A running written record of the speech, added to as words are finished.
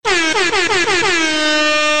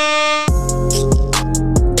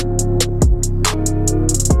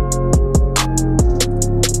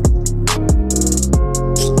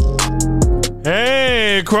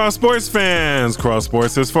Cross Sports fans. Cross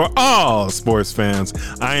Sports is for all sports fans.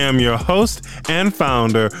 I am your host and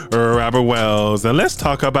founder, Robert Wells, and let's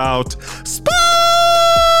talk about sports.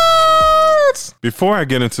 Before I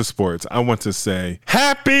get into sports, I want to say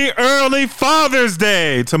happy early Father's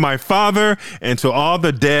Day to my father and to all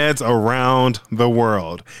the dads around the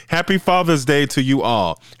world. Happy Father's Day to you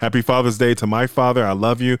all. Happy Father's Day to my father. I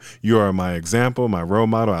love you. You are my example, my role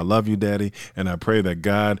model. I love you, Daddy, and I pray that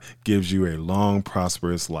God gives you a long,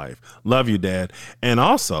 prosperous life. Love you, Dad. And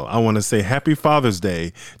also, I want to say happy Father's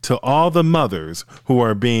Day to all the mothers who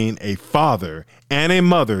are being a father and a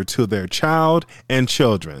mother to their child and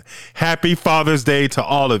children. Happy Father's Day to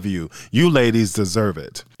all of you. You ladies deserve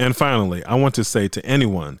it. And finally, I want to say to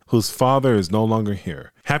anyone whose father is no longer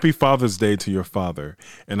here, happy Father's Day to your father.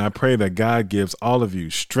 And I pray that God gives all of you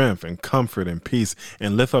strength and comfort and peace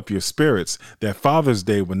and lift up your spirits, that Father's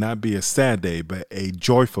Day will not be a sad day, but a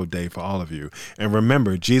joyful day for all of you. And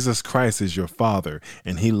remember, Jesus Christ is your father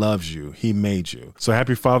and he loves you. He made you. So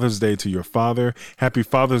happy Father's Day to your father. Happy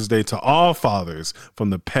Father's Day to all fathers from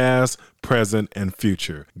the past, present, and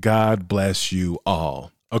future. God bless you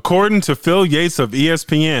all. According to Phil Yates of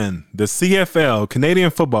ESPN, the CFL,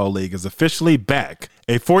 Canadian Football League, is officially back.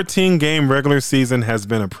 A 14-game regular season has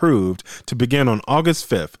been approved to begin on August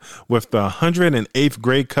 5th, with the 108th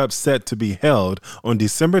Grey Cup set to be held on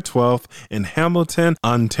December 12th in Hamilton,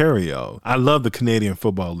 Ontario. I love the Canadian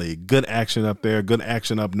Football League. Good action up there, good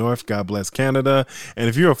action up north. God bless Canada. And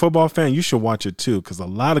if you're a football fan, you should watch it too, because a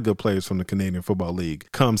lot of good players from the Canadian Football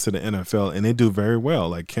League comes to the NFL, and they do very well,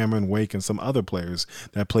 like Cameron Wake and some other players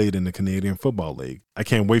that played in the Canadian Football League. I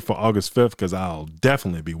can't wait for August 5th because I'll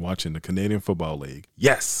definitely be watching the Canadian Football League.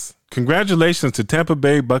 Yes. Congratulations to Tampa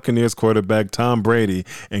Bay Buccaneers quarterback Tom Brady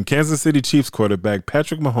and Kansas City Chiefs quarterback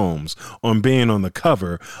Patrick Mahomes on being on the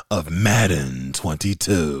cover of Madden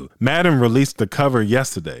 22. Madden released the cover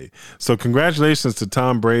yesterday. So congratulations to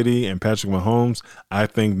Tom Brady and Patrick Mahomes. I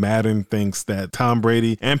think Madden thinks that Tom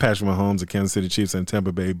Brady and Patrick Mahomes, the Kansas City Chiefs and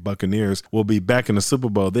Tampa Bay Buccaneers, will be back in the Super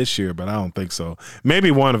Bowl this year, but I don't think so. Maybe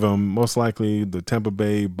one of them, most likely the Tampa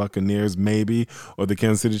Bay Buccaneers, maybe, or the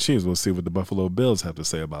Kansas City Chiefs. We'll see what the Buffalo Bills have to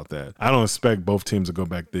say about that. I don't expect both teams to go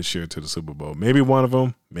back this year to the Super Bowl. Maybe one of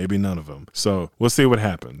them, maybe none of them. So we'll see what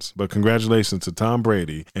happens. But congratulations to Tom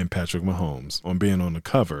Brady and Patrick Mahomes on being on the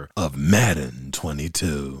cover of Madden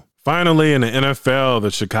 22. Finally, in the NFL,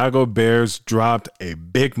 the Chicago Bears dropped a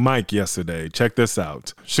big mic yesterday. Check this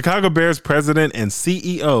out. Chicago Bears president and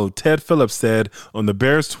CEO Ted Phillips said on the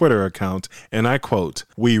Bears Twitter account, and I quote,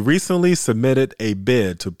 "We recently submitted a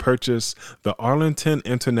bid to purchase the Arlington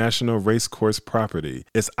International Racecourse property.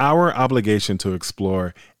 It's our obligation to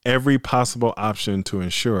explore every possible option to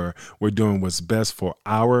ensure we're doing what's best for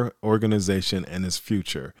our organization and its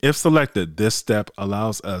future. If selected, this step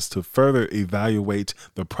allows us to further evaluate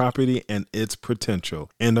the property and its potential."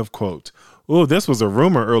 End of quote. Oh, this was a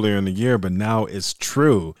rumor earlier in the year, but now it's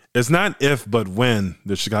true. It's not if, but when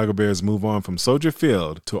the Chicago Bears move on from Soldier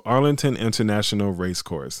Field to Arlington International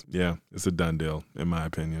Racecourse. Yeah, it's a done deal, in my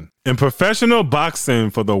opinion. In professional boxing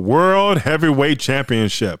for the World Heavyweight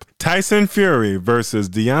Championship, Tyson Fury versus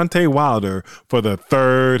Deontay Wilder for the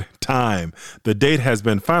third time. The date has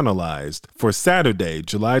been finalized for Saturday,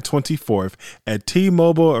 July 24th at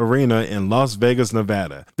T-Mobile Arena in Las Vegas,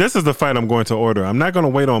 Nevada. This is the fight I'm going to order. I'm not going to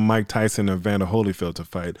wait on Mike Tyson or Evander Holyfield to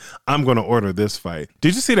fight. I'm going to order this fight.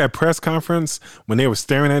 Did you see that press conference when they were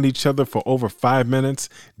staring at each other for over 5 minutes?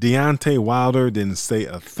 Deontay Wilder didn't say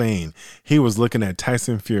a thing. He was looking at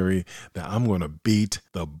Tyson Fury that I'm going to beat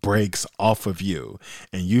the brakes off of you.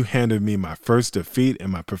 And you handed me my first defeat in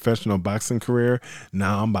my professional boxing career.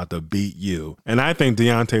 Now I'm about to beat you. And I think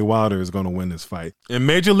Deontay Wilder is going to win this fight. In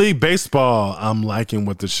Major League Baseball, I'm liking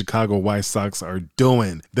what the Chicago White Sox are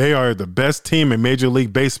doing. They are the best team in Major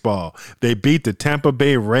League Baseball. They beat the Tampa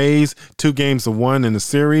Bay Rays 2-1 in the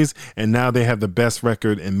series, and now they have the best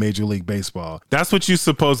record in Major League Baseball. That's what you're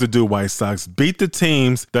supposed to do, White Sox. Beat the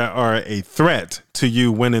teams that are a threat to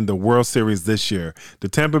you winning the World Series this year. The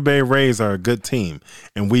Tampa Bay Rays are a good team,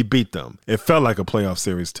 and we beat them. It felt like a playoff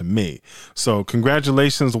series to me. So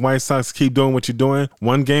congratulations, White Sox. Keep doing what you're doing.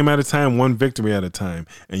 One game at a time, one victory at a time,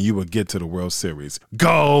 and you will get to the World Series.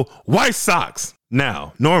 Go White Sox!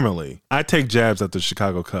 Now, normally, I take jabs at the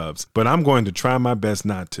Chicago Cubs, but I'm going to try my best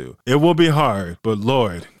not to. It will be hard, but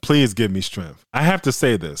Lord, please give me strength. I have to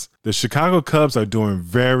say this. The Chicago Cubs are doing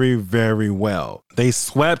very, very well. They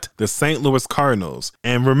swept the St. Louis Cardinals.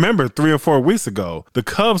 And remember, 3 or 4 weeks ago, the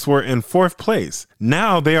Cubs were in 4th place.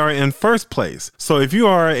 Now they are in 1st place. So if you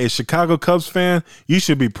are a Chicago Cubs fan, you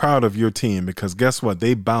should be proud of your team because guess what?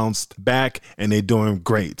 They bounced back and they're doing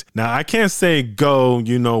great. Now, I can't say go,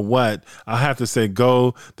 you know what? I'll have to say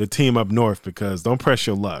go the team up north because don't press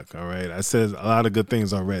your luck, all right? I said a lot of good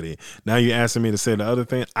things already. Now you're asking me to say the other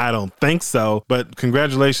thing? I don't think so. But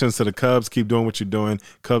congratulations to the Cubs. Keep doing what you're doing.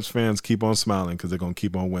 Cubs fans, keep on smiling because they're going to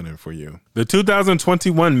keep on winning for you. The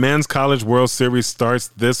 2021 Men's College World Series starts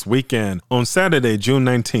this weekend on Saturday, June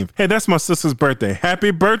 19th. Hey, that's my sister's birthday.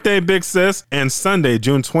 Happy birthday, big sis. And Sunday,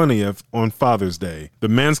 June 20th on Father's Day. The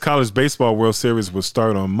Men's College Baseball World Series will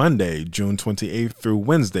start on Monday, June 28th through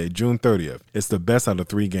Wednesday, June 30th. It's the best out of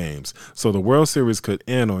 3 games. So the World Series could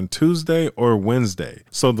end on Tuesday or Wednesday.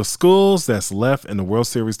 So the schools that's left in the World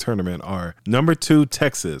Series tournament are number 2,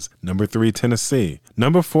 Texas, number 3, Tennessee,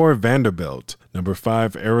 number 4, Vanderbilt, number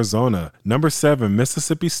 5, Arizona, number 7,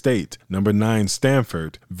 Mississippi State, number 9,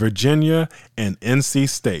 Stanford, Virginia, and NC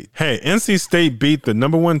State. Hey, NC State beat the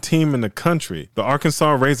number 1 team in the country, the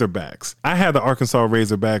Arkansas Razorbacks. I had the Arkansas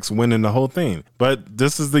Razorbacks winning the whole thing, but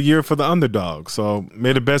this is the year for the underdog, so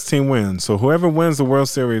may the best team win. So whoever wins the World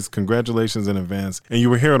Series, congratulations in advance. And you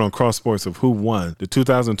will hear it on Cross Sports of who won the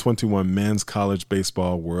 2021 Men's College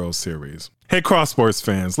Baseball World Series. Hey, Cross Sports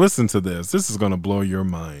fans, listen to this. This is going to blow your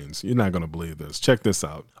minds. You're not going to believe this. Check this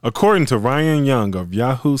out. According to Ryan Young of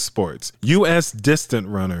Yahoo Sports, U.S. distant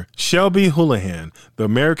runner Shelby Houlihan, the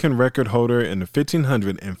American record holder in the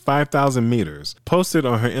 1,500 and 5,000 meters, posted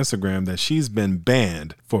on her Instagram that she's been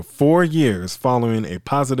banned for 4 years following a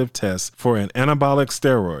positive test for an anabolic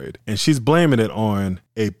steroid, and she's blaming it on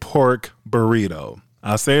a pork burrito.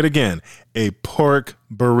 I'll say it again, a pork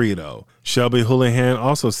burrito. Shelby Houlihan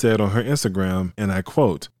also said on her Instagram, and I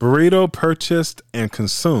quote, burrito purchased and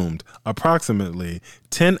consumed approximately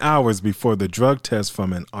 10 hours before the drug test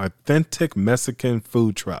from an authentic Mexican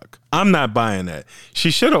food truck. I'm not buying that.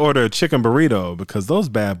 She should have ordered a chicken burrito because those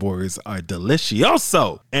bad boys are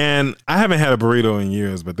delicioso. And I haven't had a burrito in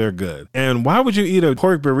years, but they're good. And why would you eat a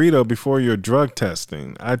pork burrito before your drug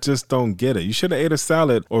testing? I just don't get it. You should have ate a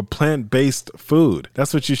salad or plant-based food.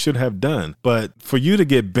 That's what you should have done. But for you to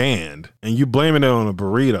get banned and you blaming it on a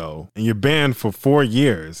burrito and you're banned for 4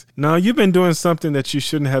 years, now you've been doing something that you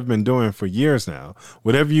shouldn't have been doing for years now.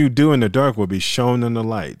 Whatever you do in the dark will be shown in the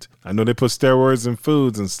light. I know they put steroids in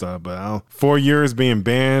foods and stuff, but 4 years being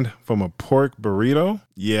banned from a pork burrito?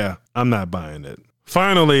 Yeah, I'm not buying it.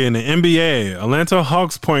 Finally, in the NBA, Atlanta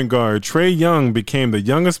Hawks point guard Trae Young became the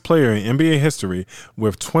youngest player in NBA history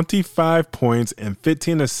with 25 points and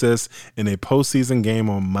 15 assists in a postseason game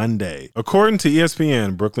on Monday. According to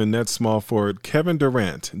ESPN, Brooklyn Nets small forward Kevin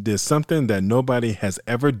Durant did something that nobody has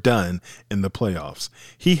ever done in the playoffs.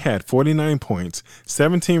 He had 49 points,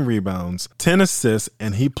 17 rebounds, 10 assists,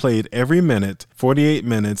 and he played every minute, 48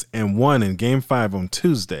 minutes, and won in Game 5 on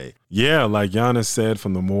Tuesday. Yeah, like Giannis said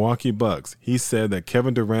from the Milwaukee Bucks, he said that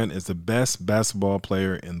Kevin Durant is the best basketball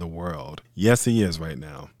player in the world. Yes, he is right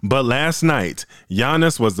now. But last night,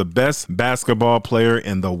 Giannis was the best basketball player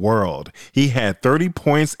in the world. He had 30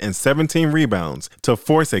 points and 17 rebounds to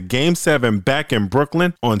force a Game 7 back in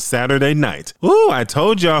Brooklyn on Saturday night. Ooh, I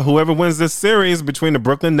told y'all whoever wins this series between the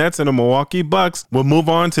Brooklyn Nets and the Milwaukee Bucks will move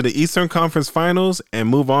on to the Eastern Conference Finals and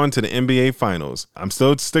move on to the NBA Finals. I'm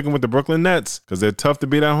still sticking with the Brooklyn Nets because they're tough to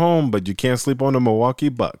beat at home, but you can't sleep on the Milwaukee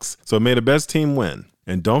Bucks. So may the best team win.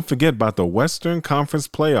 And don't forget about the Western Conference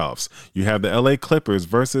playoffs. You have the LA Clippers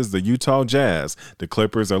versus the Utah Jazz. The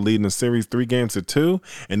Clippers are leading the series 3-2,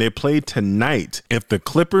 and they play tonight. If the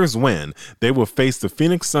Clippers win, they will face the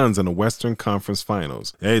Phoenix Suns in the Western Conference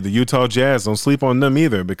Finals. Hey, the Utah Jazz, don't sleep on them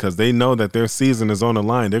either because they know that their season is on the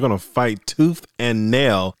line. They're going to fight tooth and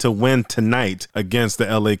nail to win tonight against the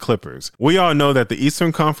LA Clippers. We all know that the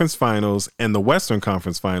Eastern Conference Finals and the Western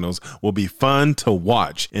Conference Finals will be fun to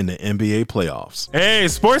watch in the NBA playoffs. Hey,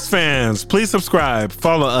 sports fans, please subscribe,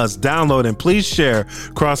 follow us, download, and please share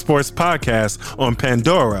Cross Sports Podcast on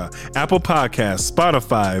Pandora, Apple Podcasts,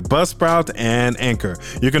 Spotify, Buzzsprout, and Anchor.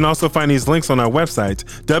 You can also find these links on our website,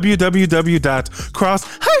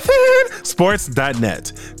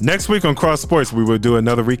 www.cross-sports.net. Next week on Cross Sports, we will do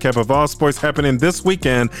another recap of all sports happening this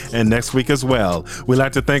weekend and next week as well. We'd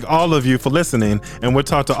like to thank all of you for listening, and we'll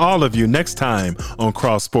talk to all of you next time on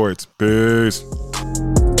Cross Sports. Peace.